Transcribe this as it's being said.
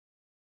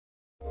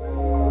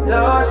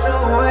Lost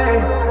your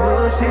way,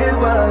 bullshit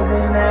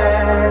wasn't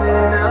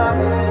adding up.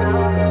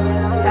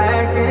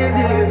 Acting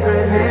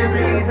different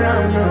every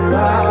time you're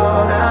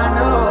out, I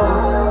know.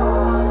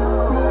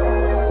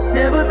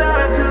 Never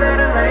thought to let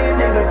a lame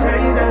nigga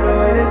change all the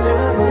way that you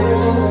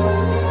move.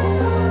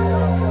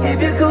 If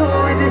you're cool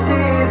with this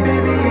shit,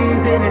 baby,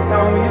 then it's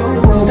on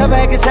you. Stop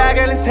acting shy,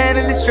 girl, let's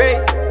handle it straight.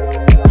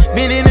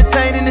 Been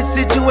entertained in this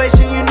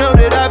situation, you know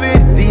that I've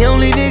been the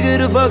only nigga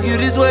to fuck you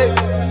this way.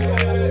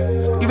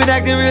 You been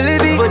acting really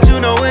deep, but you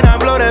know when I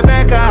blow that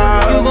back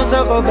out, you gon'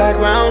 circle back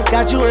round.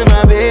 Got you in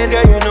my bed,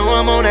 girl, you know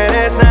I'm on that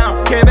ass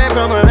now. Came back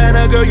from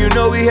Atlanta, girl, you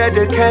know we had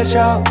to cash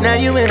out. Now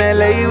you in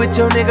LA with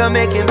your nigga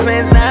making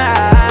plans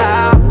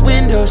now.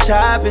 Window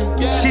shopping,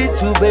 shit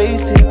too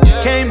basic.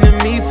 Came to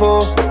me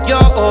for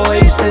your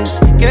oasis.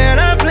 Girl,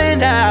 I'm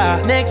planned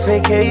out, next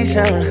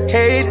vacation.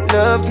 Hate,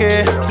 love,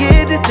 care,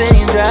 get this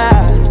thing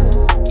dry.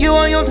 You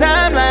on your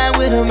timeline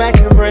with him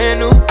acting brand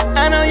new.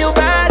 I know your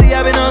body,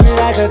 I've been on it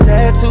like a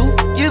tattoo.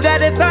 You got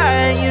that fire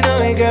and you know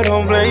it, girl,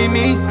 don't blame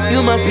me.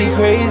 You must be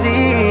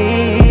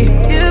crazy.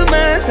 You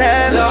must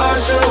have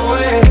lost your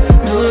way.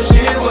 Knew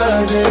shit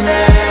wasn't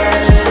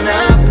adding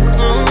up.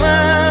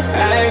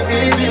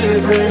 Acting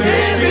different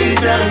every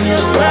time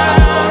you're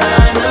around.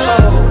 I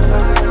know.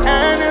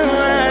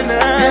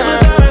 Never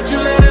thought you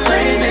let a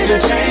lame nigga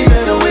change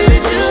the way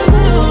that you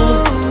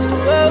move.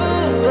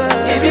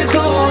 If you're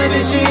cool with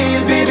this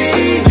shit,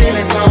 baby, then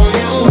it's on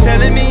you.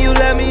 Telling me you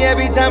love me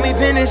every time we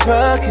finish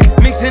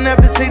fucking. Mixing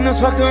up the signals,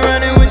 fucking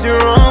running with the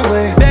wrong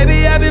way.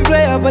 Baby, I've been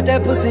player, but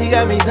that pussy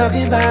got me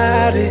talking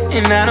about it.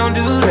 And I don't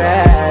do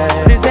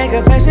that. This ain't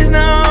confessions,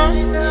 no.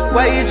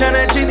 Why you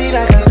tryna treat me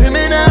like a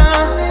criminal?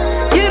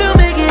 You don't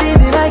make it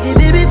easy like you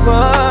did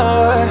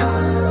before.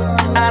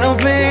 I don't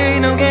play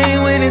no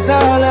game when it's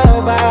all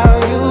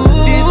about you.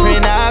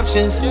 Different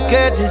options,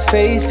 girl, just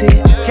face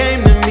it.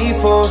 Came to me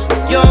for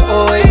your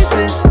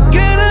oasis.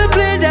 Girl, I'm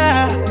blend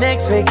out,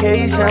 next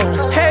vacation.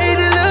 Hey,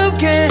 the love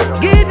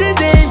can't get